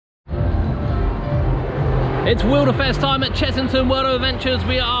It's Wilderfest time at Chessington World of Adventures.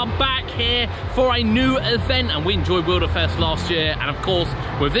 We are back here for a new event, and we enjoyed Wilderfest last year, and of course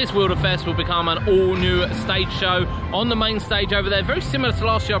with this Wilderfest will become an all-new stage show on the main stage over there, very similar to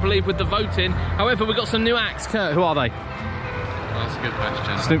last year I believe with the voting. However, we've got some new acts. Kurt, who are they? That's a good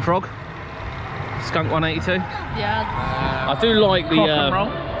question. Snoop Frog? Skunk 182? Yeah. I do like the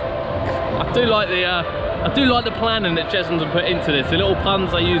I do like the planning that Chessington put into this. The little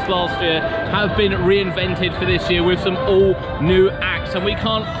puns they used last year have been reinvented for this year with some all new acts, and we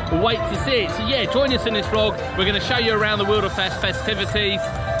can't wait to see it. So yeah, join us in this vlog. We're going to show you around the Wilderfest festivities.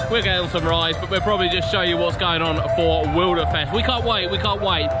 We're going on some rides, but we'll probably just show you what's going on for Wilderfest. We can't wait, we can't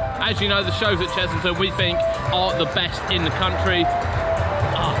wait. As you know, the shows at Chessington we think are the best in the country.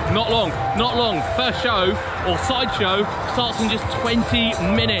 Not long. First show, or side show, starts in just 20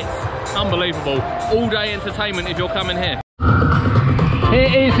 minutes. Unbelievable. All day entertainment if you're coming here.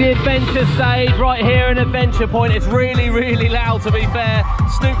 Here is the adventure stage right here in Adventure Point. It's really, really loud to be fair.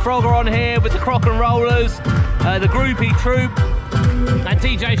 Snoop Frog are on here with the Croc and Rollers, the Groupie Troop, and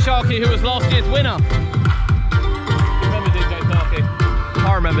DJ Sharky, who was last year's winner. Remember DJ Sharky?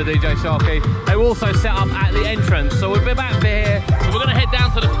 I remember DJ Sharky. They were also set up at the entrance, so we'll be back here. So we're going to head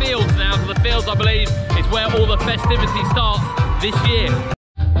down to the fields now, because the fields I believe is where all the festivities start this year.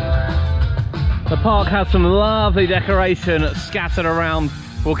 The park has some lovely decoration scattered around.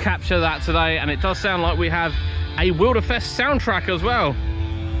 We'll capture that today, and it does sound like we have a Wilderfest soundtrack as well,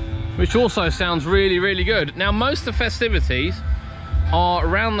 which also sounds really, really good. Now, most of the festivities are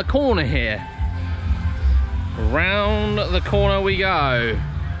around the corner here. Round the corner we go.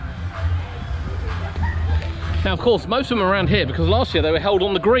 Now, of course, most of them are around here because last year they were held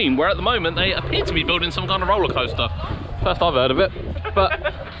on the green, where at the moment they appear to be building some kind of roller coaster. First I've heard of it,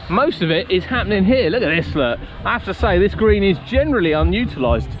 but most of it is happening here. Look at this, look. I have to say, this green is generally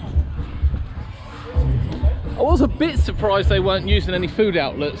unutilised. I was a bit surprised they weren't using any food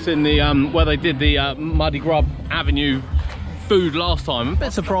outlets in the, where they did the Muddy Grub Avenue food last time. I'm a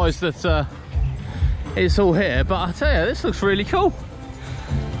bit surprised that it's all here, but I tell you, this looks really cool.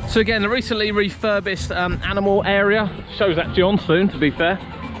 So again, the recently refurbished animal area. Show's actually on soon, to be fair.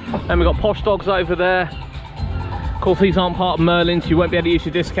 And we've got Posh Dogs over there. Of course, these aren't part of Merlin's, you won't be able to use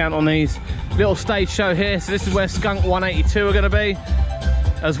your discount on these. Little stage show here, so this is where Skunk 182 are going to be,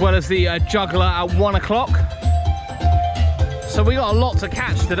 as well as the Juggler at 1 o'clock. So we got a lot to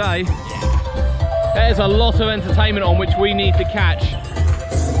catch today. There's a lot of entertainment on which we need to catch.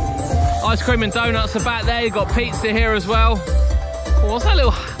 Ice cream and donuts are back there, you've got pizza here as well. Oh, what's a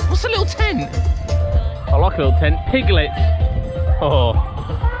little tent? I like a little tent. Piglets. Oh,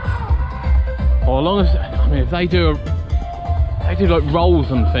 as long as, I mean, if they do like rolls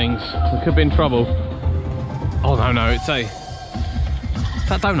and things, we could be in trouble. Oh no, is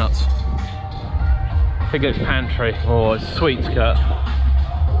that donuts? Piglets Pantry. Oh, it's sweets, Kurt.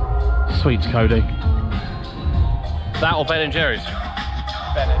 Sweets, Cody. That or Ben and Jerry's?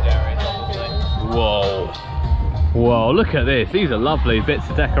 Ben and Jerry's, obviously. Whoa. Whoa, look at this. These are lovely bits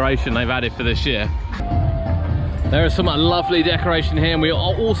of decoration they've added for this year. There is some lovely decoration here, and we are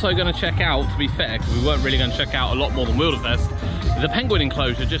also going to check out, to be fair, because we weren't really going to check out a lot more than Wilderfest, the penguin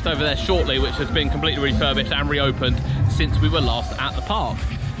enclosure just over there shortly, which has been completely refurbished and reopened since we were last at the park.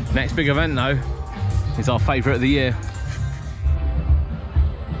 Next big event though is our favourite of the year.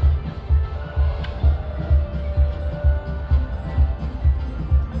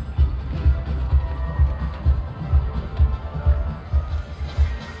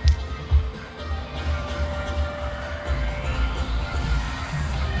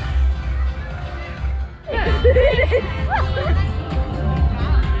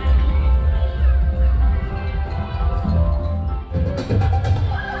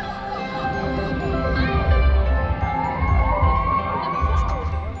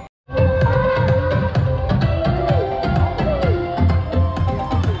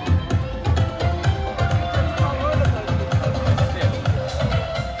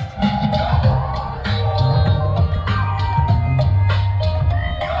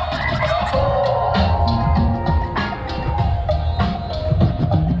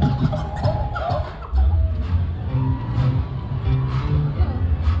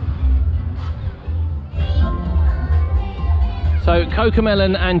 So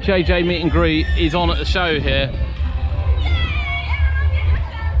Cocomelon and JJ Meet and Greet is on at the show here.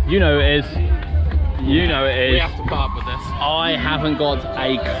 You know it is. You know it is. We have to put up with this. I haven't got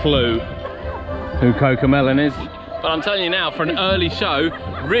a clue who Cocomelon is. But I'm telling you now, for an early show,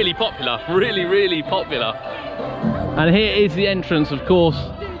 really popular. Really, really popular. And here is the entrance, of course,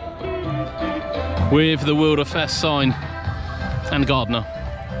 with the Wilderfest sign and gardener.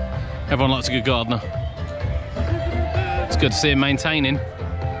 Everyone likes a good gardener. It's good to see him maintaining. So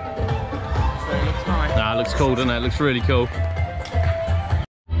it looks nice. Nah, it looks cool, doesn't it? It looks really cool.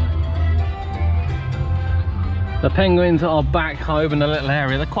 The penguins are back home in a little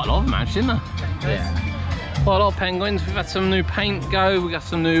area. There's quite a lot of them actually, isn't there? Yeah. Quite a lot of penguins. We've had some new paint go. We got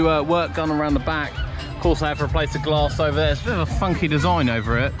some new work done around the back. Of course, they have to replace the glass over there. It's a bit of a funky design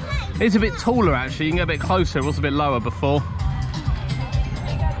over it. It's a bit taller actually. You can get a bit closer. It was a bit lower before.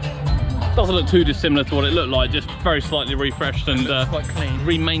 Doesn't look too dissimilar to what it looked like. Just very slightly refreshed and quite clean.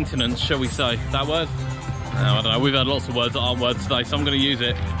 Re-maintenance, shall we say? That word? No, I don't know. We've had lots of words that aren't words today, so I'm going to use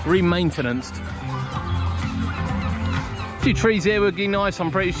it. Re-maintenanced. A few trees here would be nice.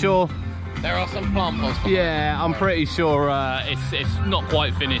 I'm pretty sure. There are some plant pots. Yeah, I'm pretty sure it's not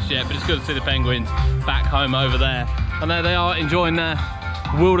quite finished yet, but it's good to see the penguins back home over there. And there they are enjoying their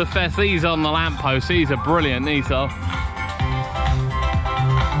Wilderfest. These on the lamppost, these are brilliant, these are.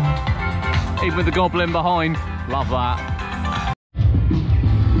 Even with the goblin behind, love that.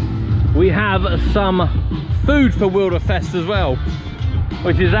 We have some food for Wilderfest as well,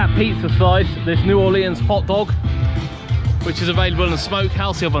 which is that pizza slice, this New Orleans hot dog, which is available in the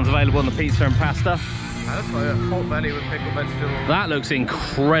smokehouse. The other one's available in the pizza and pasta. That's like a pot belly with pickled vegetables. That looks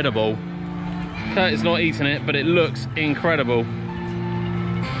incredible. Kurt is not eating it, but it looks incredible.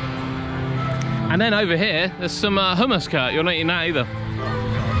 And then over here, there's some hummus, Kurt. You're not eating that either.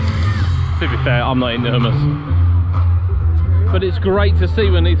 To be fair, I'm not eating the hummus. But it's great to see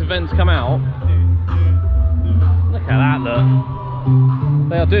when these events come out. Look at that, look.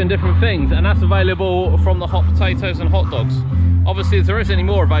 They are doing different things, and that's available from the hot potatoes and hot dogs. Obviously, if there is any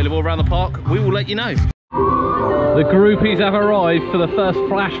more available around the park, we will let you know. The groupies have arrived for the first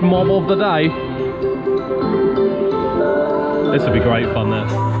flash mob of the day. This will be great fun, there.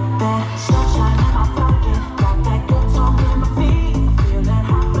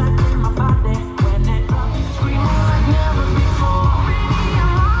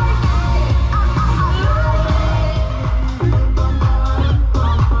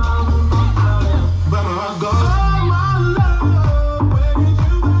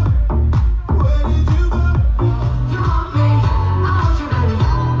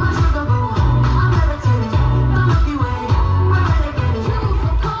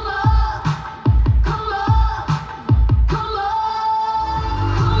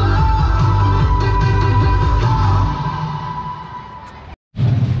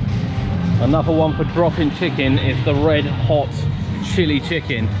 Another one for dropping chicken is the red hot chili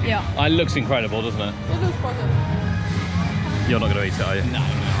chicken. Yeah. It looks incredible, doesn't it? It looks positive. You're not going to eat it, are you? No,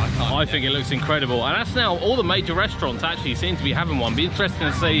 I can't. I think it looks incredible, and that's now all the major restaurants actually seem to be having one. Be interesting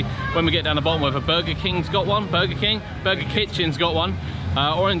to see when we get down the bottom whether Burger King's got one, Burger Kitchen's got one,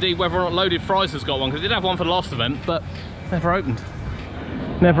 or indeed whether or not Loaded Fries has got one, because they did have one for the last event, but never opened.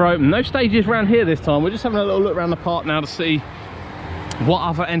 Never opened. No stages around here this time. We're just having a little look around the park now to see what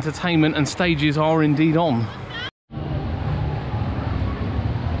other entertainment and stages are indeed on.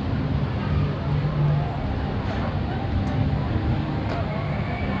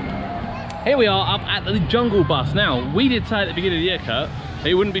 Here we are up at the Jungle Bus. Now, we did say at the beginning of the year, Kurt, that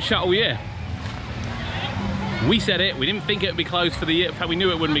it wouldn't be shut all year. We said it, we didn't think it would be closed for the year. In fact, we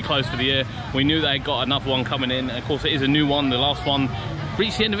knew it wouldn't be closed for the year. We knew they got another one coming in. And of course, it is a new one. The last one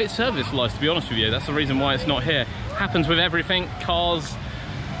reached the end of its service life, to be honest with you. That's the reason why it's not here. Happens with everything, cars,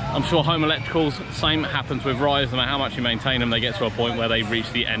 I'm sure home electricals, same happens with rides. No matter how much you maintain them, they get to a point where they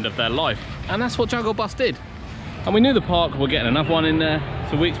reach the end of their life. And that's what Jungle Bus did. And we knew the park were getting another one in there,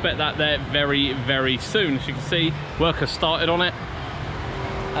 so we expect that there very, very soon. As you can see, work has started on it.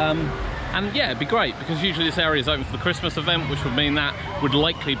 And yeah, it'd be great, because usually this area is open for the Christmas event, which would mean that would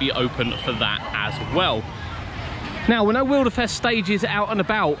likely be open for that as well. Now, we know Wilderfest stages out and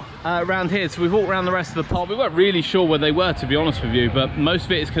about around here, so we've walked around the rest of the park. We weren't really sure where they were, to be honest with you, but most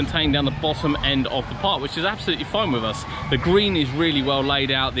of it is contained down the bottom end of the park, which is absolutely fine with us. The green is really well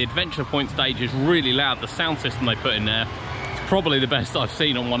laid out. The Adventure Point stage is really loud. The sound system they put in there is probably the best I've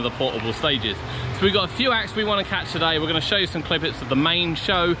seen on one of the portable stages. So we've got a few acts we want to catch today. We're going to show you some clips of the main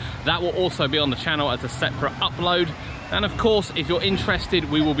show. That will also be on the channel as a separate upload. And of course, if you're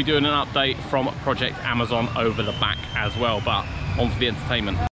interested, we will be doing an update from Project Amazon over the back as well, but on for the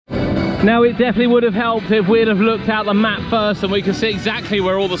entertainment. Now, it definitely would have helped if we'd have looked at the map first and we could see exactly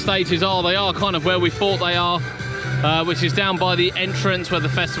where all the stages are. They are kind of where we thought they are, which is down by the entrance where the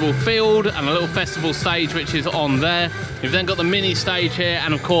festival field and a little festival stage which is on there. You've then got the mini stage here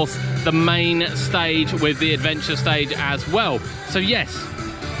and of course the main stage with the adventure stage as well. So yes,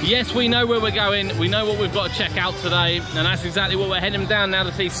 we know where we're going, we know what we've got to check out today, and that's exactly what we're heading down now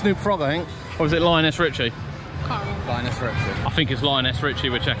to see Snoop Frog, I think. Or is it Lionesss Richie? Lionesss Richie. I think it's Lionesss Richie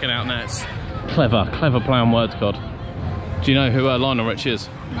we're checking out next. Clever play on words, God. Do you know who Lionel Richie is?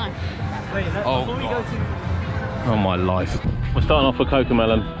 No. Oh, God. Oh my life. We're starting off with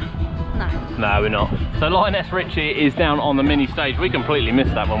Cocomelon. No. No, we're not. So Lionesss Richie is down on the mini stage. We completely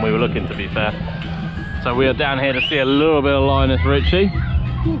missed that when we were looking, to be fair. So we are down here to see a little bit of Lionesss Richie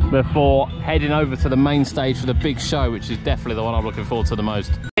before heading over to the main stage for the big show, which is definitely the one I'm looking forward to the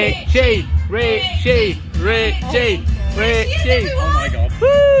most. Richie, Richie, Richie, Richie. Oh my God.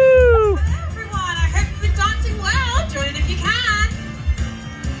 Woo! Hello everyone, I hope you've been dancing well. Join in if you can.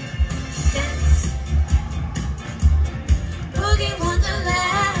 Dance. Boogie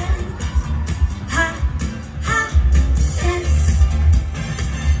Wonderland. Ha, ha, dance.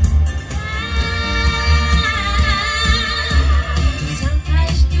 So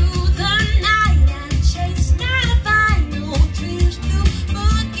flash through the night and chase my final dreams through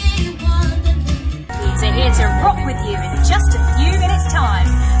Boogie Wonderland. We're here to rock with you in just a few minutes time,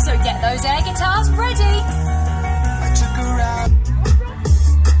 so get those air guitars ready. I took her out.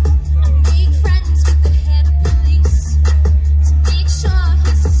 Make friends with the head of police to make sure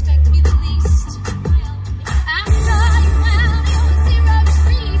he suspects me the least. I saw you out, it was 0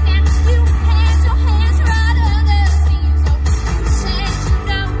 degrees, and you had your hands right under the seams. Oh, you said you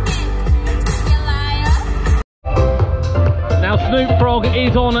know me, you liar. Now Snoop Frog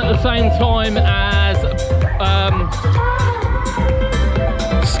is on at the same time as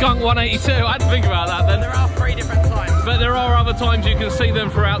Skunk 182. I had to think about that then. There are 3 different times. But there are other times you can see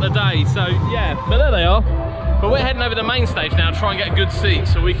them throughout the day, so yeah, but there they are. But we're heading over the main stage now to try and get a good seat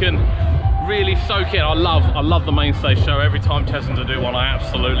so we can really soak in. I love the main stage show. Every time Chessington do one, I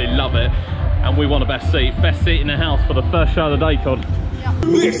absolutely love it. And we want a best seat in the house for the first show of the day, Cod.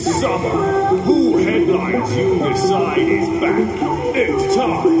 This summer, who headlines you decide is back. It's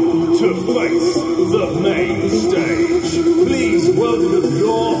time to face the main stage. Please welcome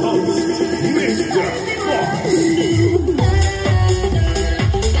your host, Mr. Fox.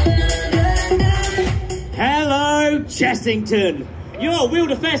 Hello, Chessington! Your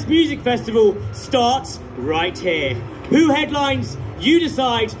Wilderfest Music Festival starts right here. Who headlines? You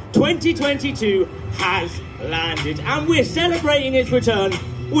decide. 2022 has landed, and we're celebrating its return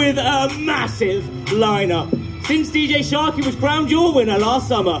with a massive lineup. Since DJ Sharky was crowned your winner last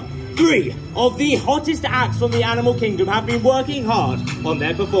summer, 3 of the hottest acts from the animal kingdom have been working hard on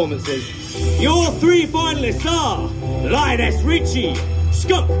their performances. Your 3 finalists are Lionesss Richie,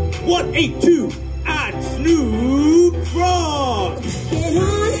 Skunk 182, and Snoop Frog. Get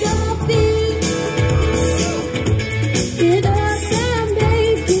on your feet. Get up and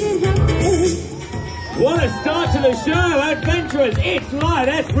make it happen. What a start to the show, adventurers! It's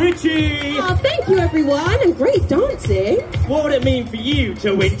Lionesss Richie. Oh, thank you everyone, and great dancing. What would it mean for you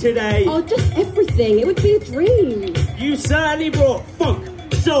to win today? Oh, just everything. It would be a dream. You certainly brought funk,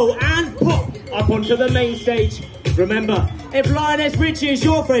 soul, and pop up onto the main stage. Remember, if Lionesss Richie is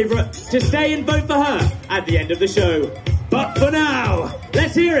your favourite, to stay and vote for her at the end of the show. But for now,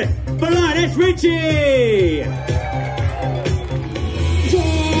 let's hear it for Lionesss Richie!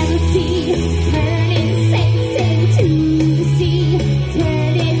 Jealousy, turning sex into the sea,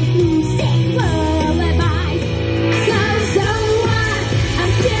 turning music lullabies. So what?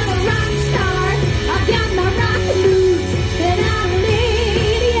 I'm still a rock star. I've got my rock moves, and I'm an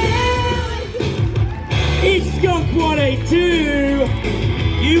idiot. It's Skunk 182!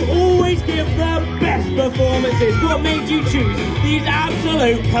 You always give the best performances. What made you choose these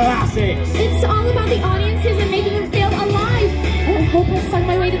absolute classics? It's all about the audiences and making them feel alive. And I hope I sung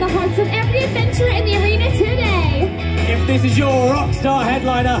my way to the hearts of every adventurer in the arena today. If this is your rock star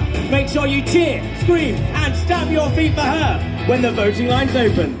headliner, make sure you cheer, scream, and stamp your feet for her when the voting lines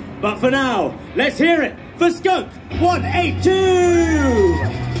open. But for now, let's hear it for Skunk 182!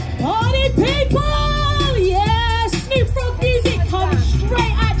 Party people! Yeah, Snoop Frog music comes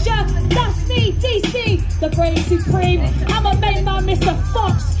straight at ya. That's me, DC, the brave supreme. I'm a main man, Mr.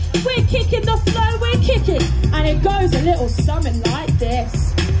 Fox. We're kicking the flow, we're kicking. And it goes a little something like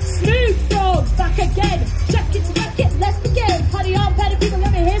this. Snoop Frog's back again. Check it, let's begin. Party on, party people,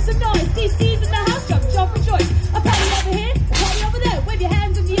 let me hear some noise. DC's in the house, jump, rejoice. A party over here, a party over there. Wave your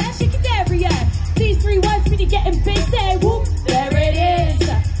hands in the air, shake it everywhere. These 3 words really getting big, say whoop, there it is.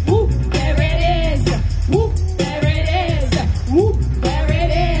 Whoop, there it is. Whoop, there it is. Whoop, there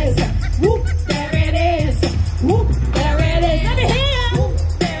it is. Whoop, there it is. Whoop, there it is. Let me hear. Whoop,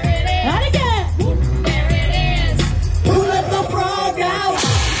 there it is. And again. Whoop, there it is. Who let the frog out?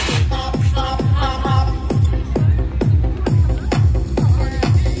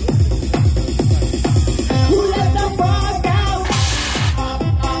 Who let the frog out?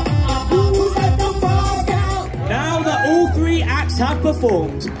 Who let the frog out? Now that all 3 acts have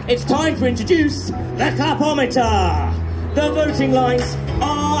performed, it's time to introduce the clapometer. the voting lines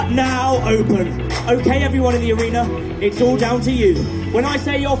are now open. Okay, everyone in the arena, it's all down to you. When I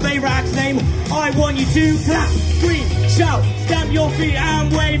say your favourite act's name, I want you to clap, scream, shout, stamp your feet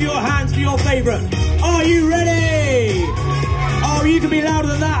and wave your hands for your favourite. Are you ready? Oh, you can be louder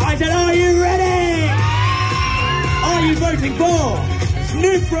than that. I said, are you ready? Are you voting for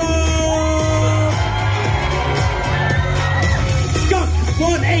Snoop Frog? Skunk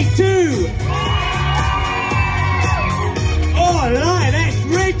 182. Oh, Lionesss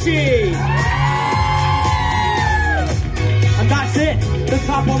Richie. And that's it. The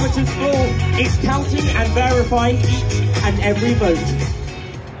clapometer's full. It's counting and verifying each and every vote.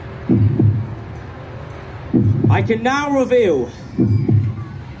 I can now reveal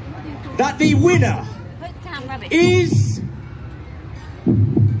that the winner is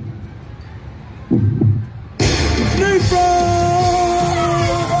Snoop Frog!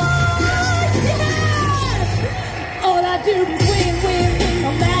 All I do is win, win, win,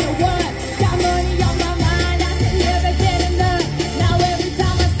 no matter what. Got money on my mind, I can never get enough. Now every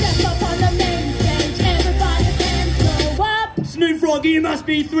time I step up on the main stage, everybody's hands go up. Snoop Frog, you must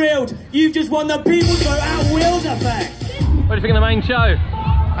be thrilled. You've just won the People's Vote at Wilderfest. What do you think of the main show?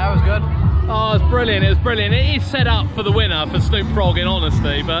 That was good. Oh, it's brilliant, it was brilliant. It is set up for the winner, for Snoop Frog, in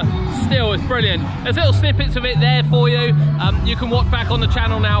honesty, but still, it's brilliant. There's little snippets of it there for you. You can watch back on the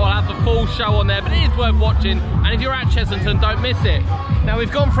channel now. I'll have the full show on there, but it is worth watching. And if you're at Chessington, don't miss it. Now,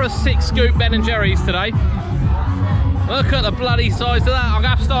 we've gone for a 6-scoop Ben & Jerry's today. Look at the bloody size of that. I'm going to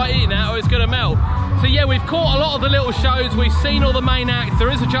have to start eating that or it's going to melt. So yeah, we've caught a lot of the little shows. We've seen all the main acts.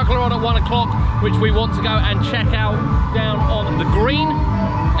 There is a juggler on at 1 o'clock, which we want to go and check out down on the green.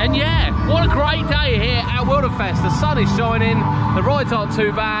 And yeah, what a great day here at Wilderfest. The sun is shining, the rides aren't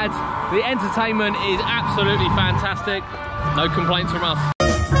too bad, the entertainment is absolutely fantastic. No complaints from us.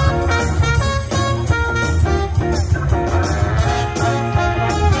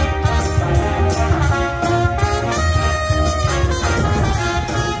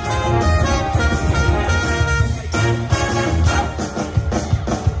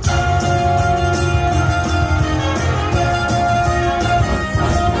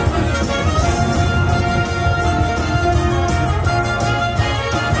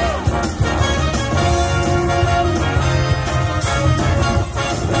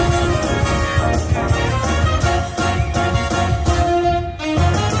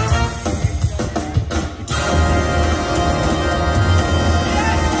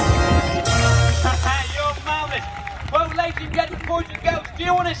 Do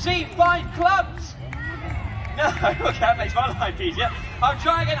you want to see 5 clubs? No, okay, that makes my life easier. I'll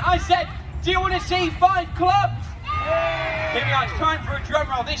try again. I said, do you want to see 5 clubs? Here we are, it's time for a drum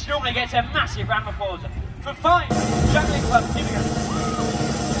roll. This normally gets a massive round of applause. For 5 juggling clubs, here we go.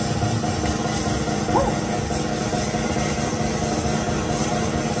 Woo.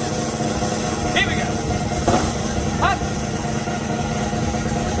 Here we go. Up.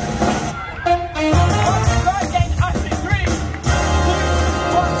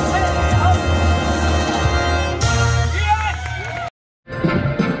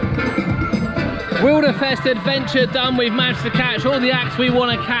 Wilderfest adventure done. We've managed to catch all the acts we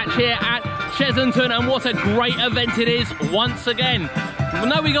want to catch here at Chessington, and what a great event it is once again. I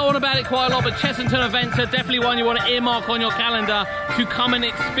know we go on about it quite a lot, but Chessington events are definitely one you want to earmark on your calendar to come and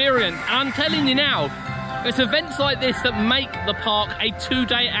experience. And I'm telling you now, it's events like this that make the park a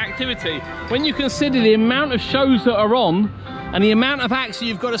 2-day activity. When you consider the amount of shows that are on and the amount of acts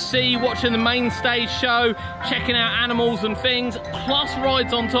you've got to see, watching the main stage show, checking out animals and things, plus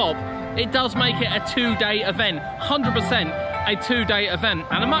rides on top, it does make it a 2-day event, 100% a 2-day event.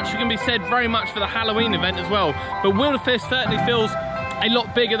 And much can be said very much for the Halloween event as well. But Wilderfest certainly feels a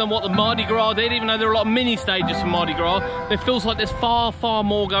lot bigger than what the Mardi Gras did, even though there are a lot of mini stages for Mardi Gras. It feels like there's far, far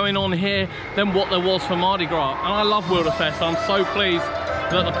more going on here than what there was for Mardi Gras. And I love Wilderfest. I'm so pleased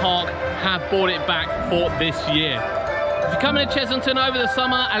that the park have brought it back for this year. If you're coming to Chessington over the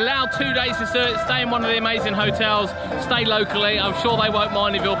summer, allow 2 days to stay in one of the amazing hotels, stay locally. I'm sure they won't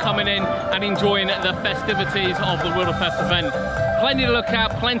mind if you're coming in and enjoying the festivities of the Wilderfest event. Plenty to look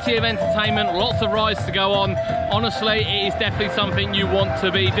at, plenty of entertainment, lots of rides to go on. Honestly, it is definitely something you want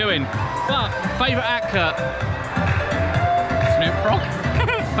to be doing. But, favourite act, Kurt? Snoop Frog.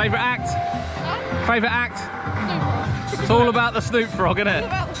 Favourite act? Favourite act? It's all about the Snoop Frog, isn't it?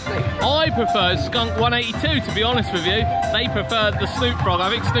 I preferred Skunk 182, to be honest with you. They preferred the Snoop Frog. I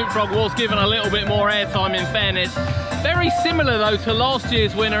think Snoop Frog was given a little bit more airtime, in fairness. Very similar, though, to last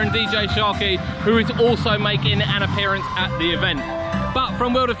year's winner and DJ Sharky, who is also making an appearance at the event. But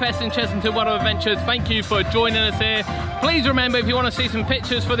from Wilderfest and Chessington World of Adventures. Thank you for joining us here. Please remember, if you want to see some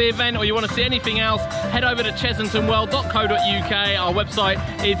pictures for the event or you want to see anything else, head over to chessingtonworld.co.uk. Our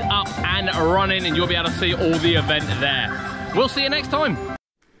website is up and running and you'll be able to see all the event there. We'll see you next time.